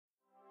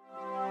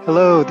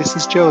Hello, this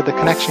is Joe, the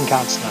Connection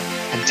Counselor,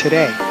 and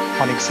today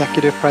on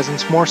Executive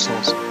Presence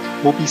Morsels,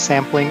 we'll be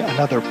sampling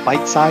another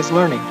bite-sized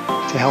learning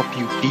to help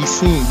you be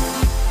seen,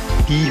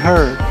 be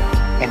heard,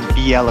 and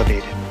be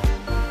elevated.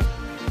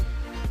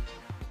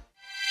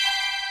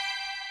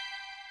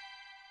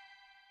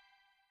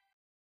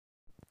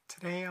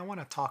 Today, I want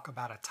to talk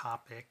about a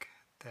topic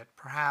that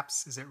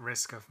perhaps is at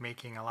risk of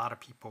making a lot of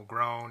people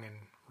groan and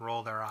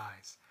roll their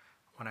eyes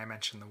when I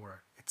mention the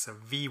word. It's a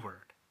V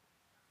word.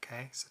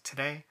 Okay, so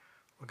today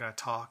we're going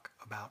to talk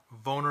about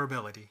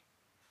vulnerability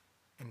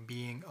and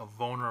being a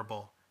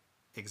vulnerable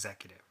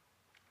executive.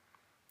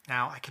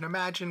 Now, I can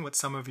imagine what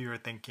some of you are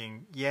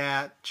thinking.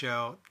 Yeah,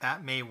 Joe,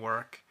 that may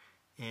work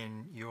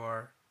in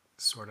your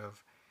sort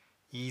of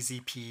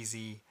easy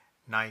peasy,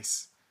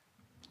 nice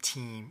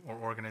team or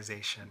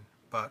organization.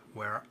 But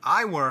where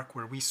I work,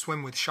 where we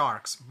swim with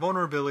sharks,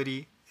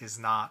 vulnerability is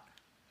not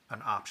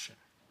an option,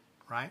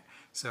 right?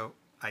 So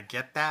I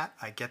get that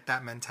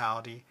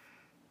mentality.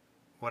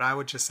 What I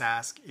would just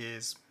ask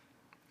is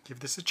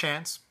give this a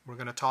chance. We're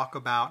going to talk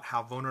about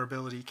how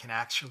vulnerability can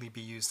actually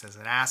be used as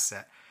an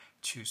asset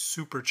to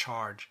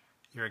supercharge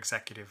your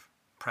executive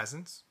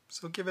presence.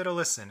 So give it a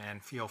listen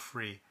and feel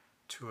free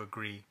to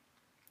agree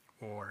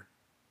or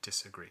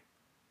disagree.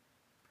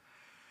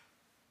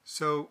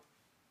 So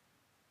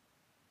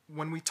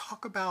when we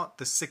talk about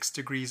the 6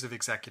 degrees of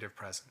executive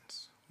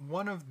presence,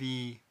 one of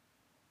the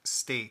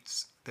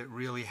states that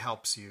really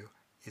helps you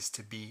is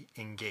to be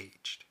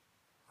engaged,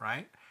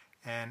 right?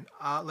 And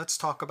let's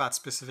talk about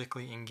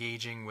specifically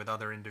engaging with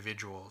other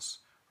individuals,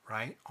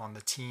 right, on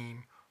the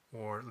team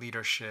or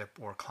leadership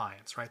or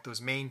clients, right,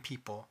 those main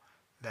people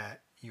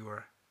that you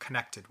are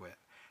connected with.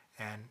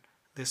 And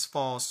this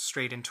falls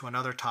straight into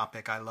another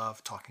topic I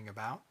love talking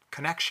about,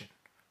 connection,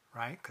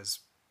 right, because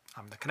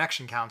I'm the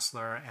connection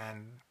counselor,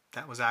 and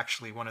that was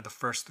actually one of the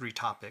first 3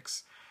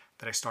 topics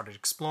that I started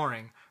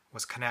exploring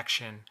was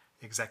connection,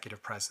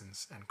 executive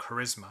presence, and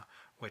charisma,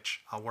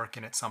 which I'll work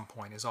in at some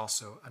point is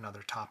also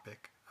another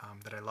topic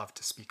that I love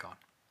to speak on.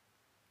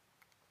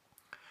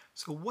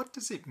 So what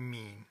does it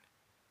mean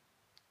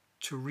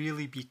to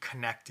really be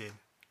connected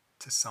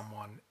to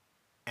someone,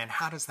 and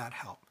how does that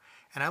help?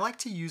 And I like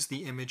to use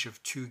the image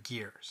of 2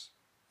 gears,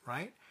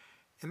 right?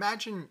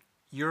 Imagine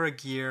you're a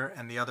gear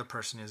and the other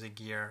person is a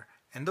gear,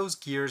 and those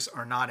gears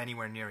are not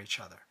anywhere near each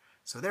other.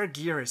 So their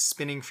gear is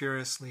spinning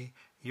furiously,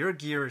 your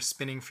gear is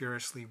spinning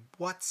furiously.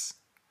 What's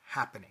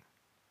happening,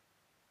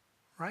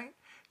 right?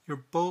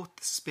 You're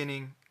both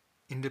spinning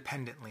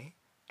independently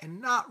and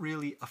not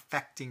really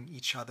affecting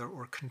each other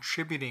or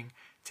contributing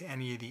to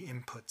any of the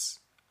inputs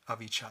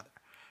of each other.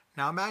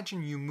 Now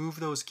imagine you move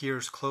those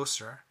gears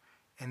closer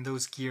and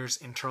those gears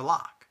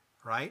interlock,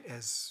 right?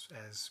 As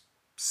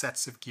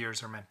sets of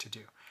gears are meant to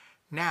do.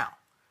 Now,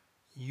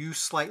 you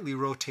slightly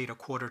rotate a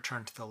quarter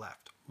turn to the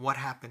left. What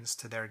happens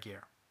to their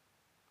gear?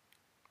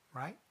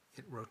 Right?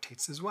 It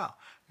rotates as well.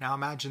 Now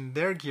imagine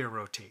their gear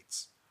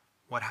rotates.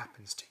 What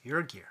happens to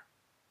your gear?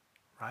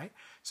 Right?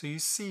 So you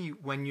see,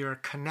 when you're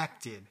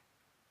connected,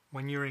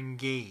 when you're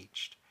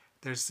engaged,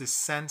 there's this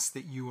sense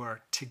that you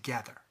are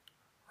together,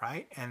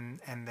 right?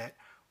 And that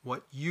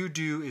what you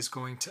do is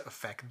going to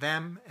affect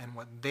them, and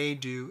what they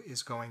do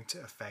is going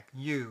to affect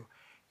you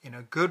in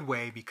a good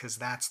way, because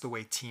that's the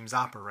way teams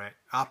operate.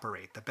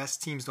 The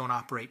best teams don't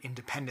operate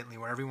independently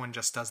where everyone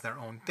just does their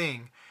own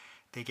thing.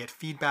 They get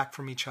feedback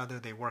from each other,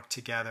 they work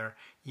together,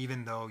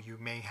 even though you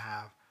may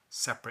have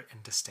separate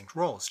and distinct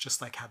roles,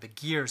 just like how the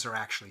gears are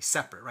actually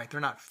separate, right? They're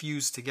not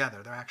fused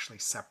together, they're actually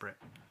separate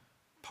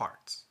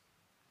parts.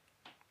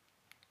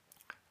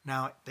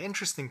 Now, the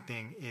interesting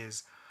thing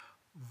is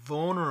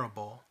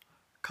vulnerable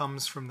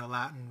comes from the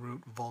Latin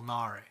root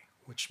vulnare,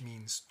 which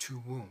means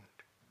to wound,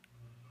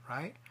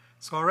 right?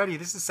 So already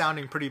this is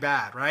sounding pretty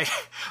bad, right?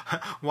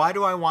 Why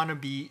do I want to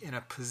be in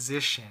a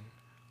position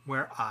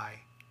where I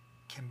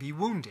can be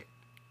wounded?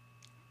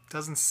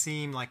 Doesn't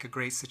seem like a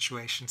great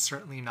situation,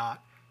 certainly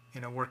not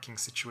in a working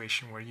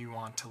situation where you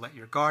want to let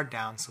your guard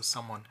down so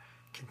someone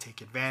can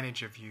take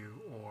advantage of you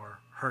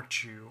or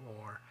hurt you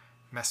or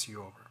mess you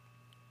over.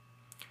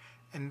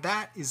 And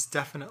that is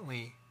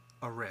definitely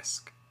a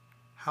risk.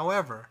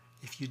 However,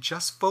 if you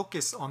just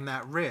focus on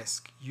that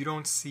risk, you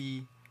don't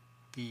see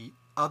the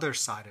other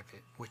side of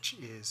it, which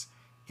is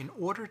in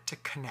order to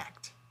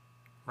connect,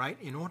 right?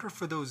 In order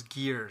for those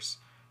gears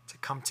to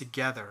come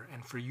together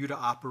and for you to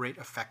operate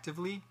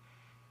effectively,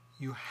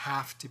 you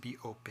have to be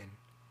open.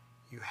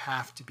 You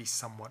have to be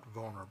somewhat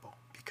vulnerable,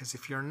 because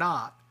if you're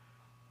not,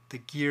 the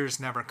gears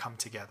never come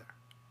together,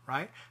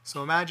 right?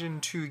 So imagine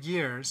 2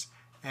 gears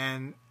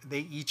and they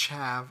each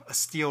have a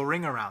steel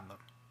ring around them,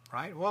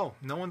 right? Whoa,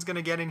 no one's going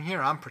to get in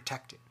here. I'm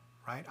protected,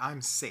 right?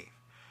 I'm safe.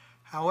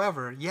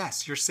 However,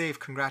 yes, you're safe,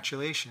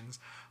 congratulations,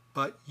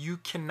 but you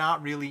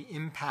cannot really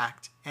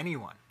impact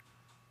anyone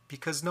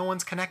because no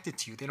one's connected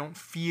to you. They don't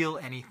feel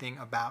anything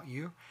about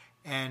you.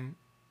 And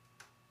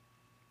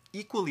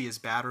equally as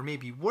bad, or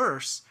maybe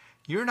worse,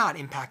 you're not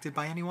impacted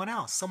by anyone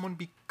else. Someone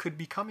could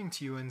be coming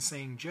to you and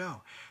saying,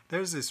 Joe,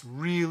 there's this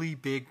really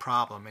big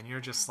problem, and you're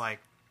just like,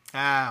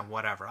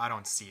 whatever, I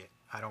don't see it.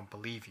 I don't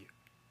believe you,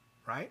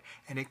 right?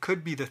 And it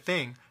could be the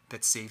thing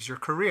that saves your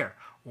career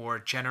or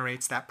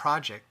generates that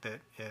project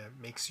that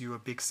makes you a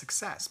big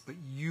success. But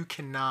you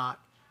cannot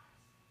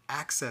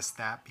access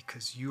that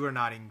because you are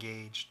not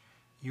engaged,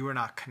 you are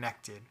not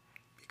connected,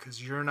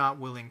 because you're not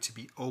willing to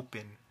be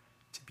open,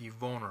 to be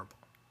vulnerable,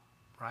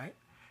 right?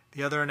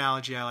 The other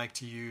analogy I like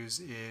to use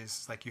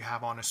is like you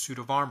have on a suit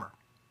of armor,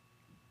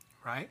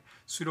 right?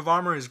 Suit of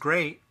armor is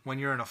great when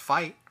you're in a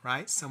fight,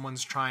 right?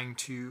 Someone's trying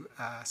to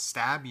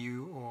stab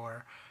you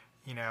or,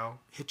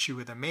 hit you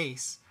with a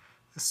mace.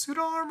 The suit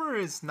of armor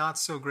is not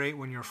so great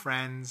when you're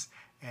friends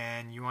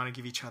and you want to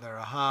give each other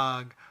a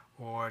hug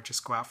or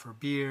just go out for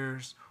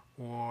beers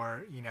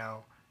or,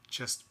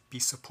 just be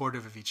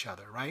supportive of each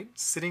other, right?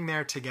 Sitting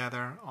there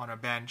together on a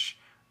bench,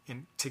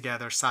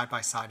 together side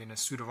by side in a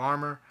suit of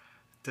armor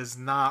does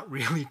not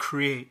really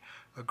create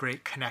a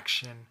great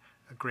connection,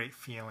 a great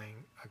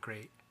feeling, a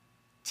great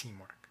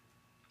teamwork.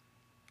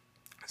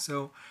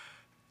 So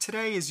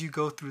today, as you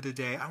go through the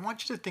day, I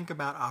want you to think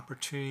about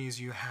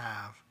opportunities you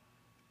have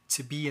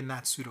to be in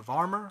that suit of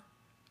armor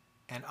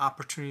and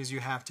opportunities you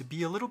have to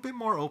be a little bit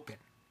more open,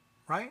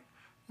 right?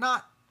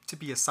 Not to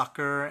be a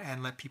sucker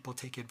and let people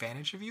take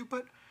advantage of you,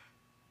 but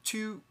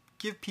to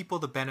give people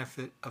the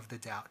benefit of the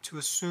doubt, to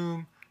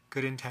assume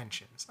good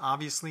intentions.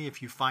 Obviously,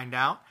 if you find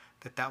out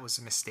that that was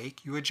a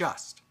mistake, you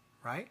adjust,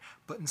 right?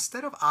 But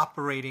instead of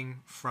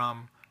operating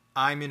from,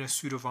 I'm in a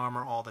suit of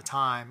armor all the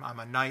time, I'm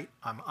a knight,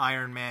 I'm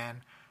Iron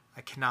Man,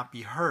 I cannot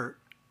be hurt,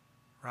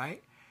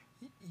 right?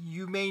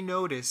 You may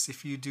notice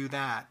if you do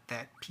that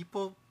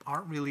people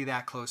aren't really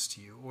that close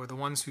to you, or the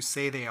ones who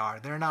say they are,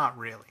 they're not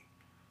really,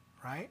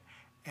 right?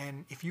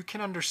 And if you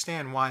can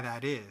understand why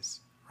that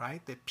is,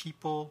 right? That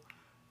people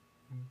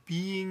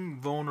being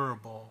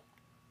vulnerable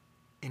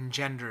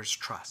engenders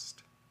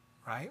trust,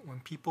 right? When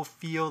people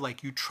feel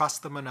like you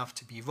trust them enough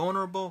to be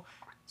vulnerable,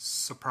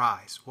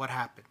 surprise, what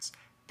happens?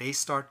 They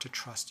start to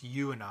trust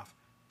you enough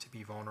to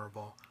be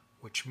vulnerable,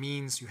 which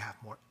means you have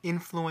more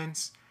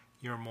influence,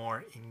 you're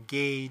more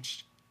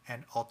engaged,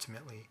 and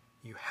ultimately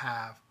you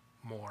have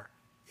more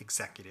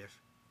executive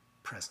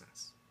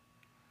presence.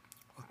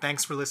 Well,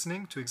 thanks for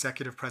listening to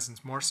Executive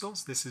Presence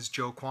Morsels. This is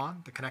Joe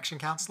Kwan, the Connection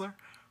Counselor.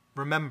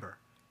 Remember,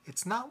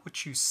 it's not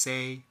what you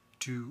say,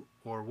 do,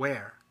 or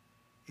wear.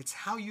 It's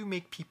how you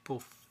make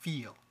people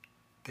feel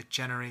that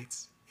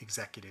generates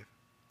executive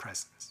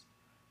presence.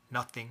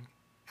 Nothing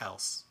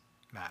else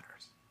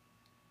matters.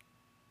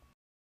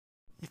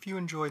 If you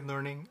enjoyed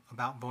learning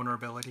about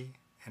vulnerability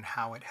and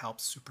how it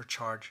helps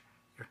supercharge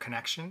your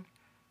connection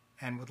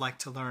and would like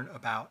to learn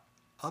about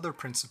other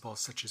principles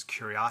such as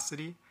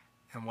curiosity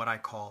and what I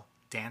call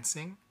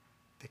dancing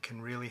that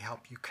can really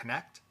help you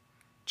connect,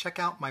 check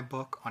out my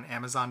book on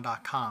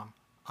Amazon.com,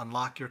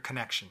 Unlock Your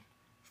Connection,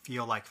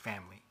 Feel Like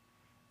Family.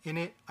 In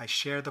it, I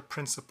share the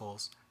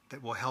principles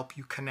that will help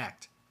you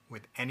connect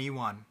with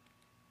anyone,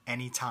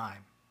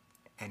 anytime,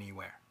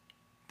 anywhere.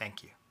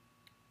 Thank you.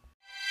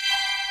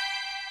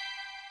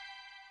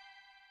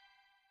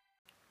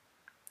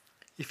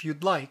 If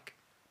you'd like,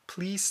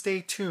 please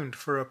stay tuned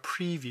for a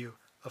preview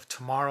of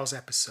tomorrow's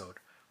episode,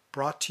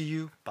 brought to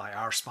you by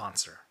our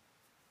sponsor.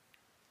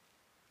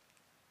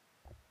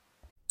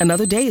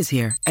 Another day is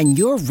here, and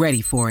you're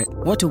ready for it.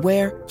 What to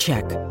wear?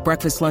 Check.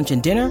 Breakfast, lunch,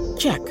 and dinner?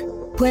 Check.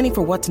 Planning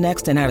for what's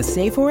next and how to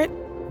save for it?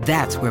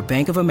 That's where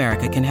Bank of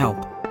America can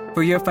help.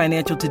 For your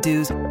financial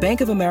to-dos,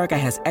 Bank of America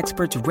has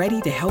experts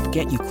ready to help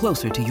get you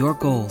closer to your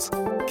goals.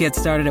 Get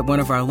started at one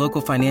of our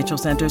local financial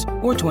centers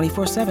or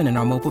 24/7 in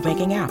our mobile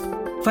banking app.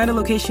 Find a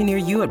location near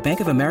you at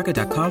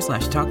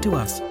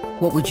bankofamerica.com/talktous.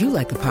 What would you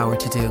like the power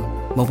to do?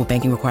 Mobile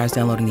banking requires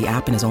downloading the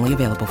app and is only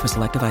available for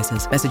select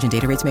devices. Message and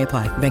data rates may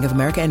apply. Bank of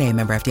America N.A.,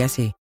 member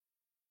FDIC.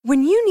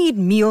 When you need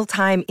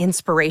mealtime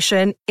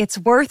inspiration, it's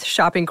worth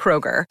shopping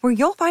Kroger, where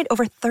you'll find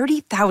over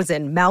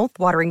 30,000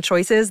 mouth-watering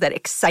choices that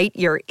excite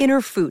your inner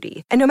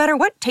foodie. And no matter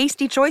what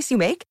tasty choice you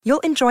make,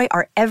 you'll enjoy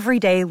our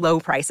everyday low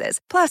prices,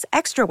 plus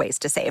extra ways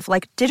to save,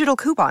 like digital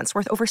coupons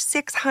worth over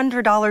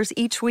 $600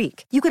 each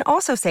week. You can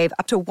also save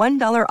up to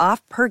 $1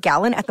 off per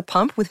gallon at the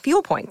pump with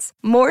fuel points.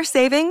 More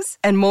savings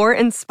and more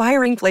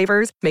inspiring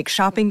flavors make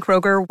shopping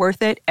Kroger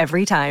worth it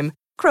every time.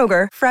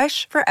 Kroger,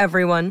 fresh for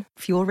everyone.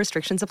 Fuel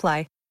restrictions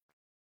apply.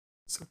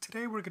 So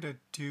today we're going to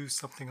do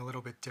something a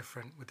little bit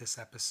different with this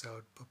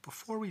episode. But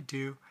before we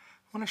do,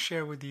 I want to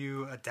share with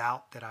you a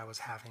doubt that I was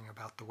having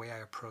about the way I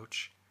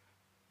approach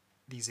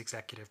these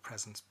Executive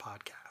Presence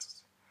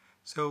podcasts.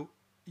 So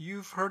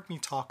you've heard me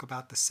talk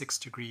about the 6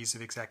 degrees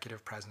of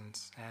executive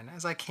presence. And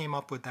as I came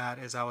up with that,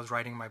 as I was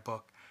writing my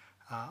book,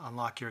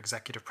 Unlock Your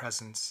Executive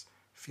Presence,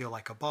 Feel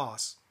Like a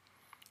Boss,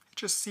 it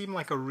just seemed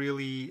like a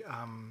really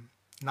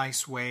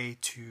nice way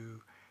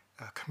to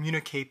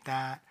communicate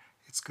that.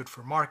 It's good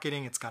for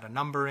marketing. It's got a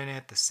number in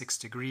it, the 6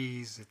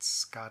 degrees.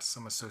 It's got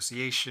some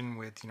association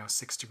with,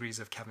 6 degrees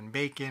of Kevin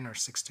Bacon or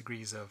 6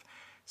 degrees of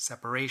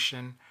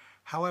separation.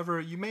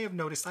 However, you may have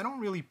noticed I don't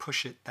really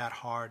push it that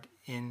hard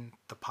in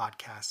the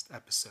podcast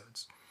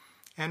episodes.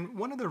 And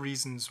one of the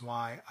reasons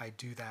why I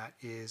do that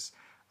is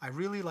I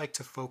really like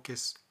to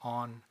focus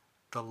on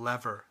the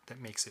lever that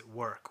makes it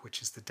work,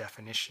 which is the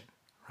definition,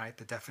 right?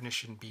 The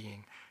definition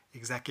being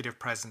executive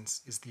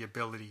presence is the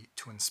ability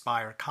to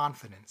inspire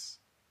confidence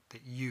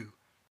that you.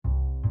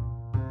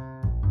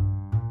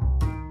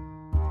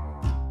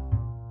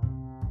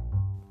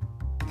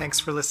 Thanks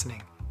for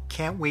listening.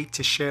 Can't wait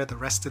to share the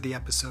rest of the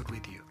episode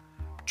with you.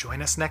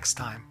 Join us next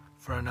time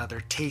for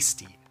another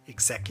tasty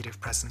executive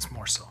presence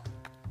morsel.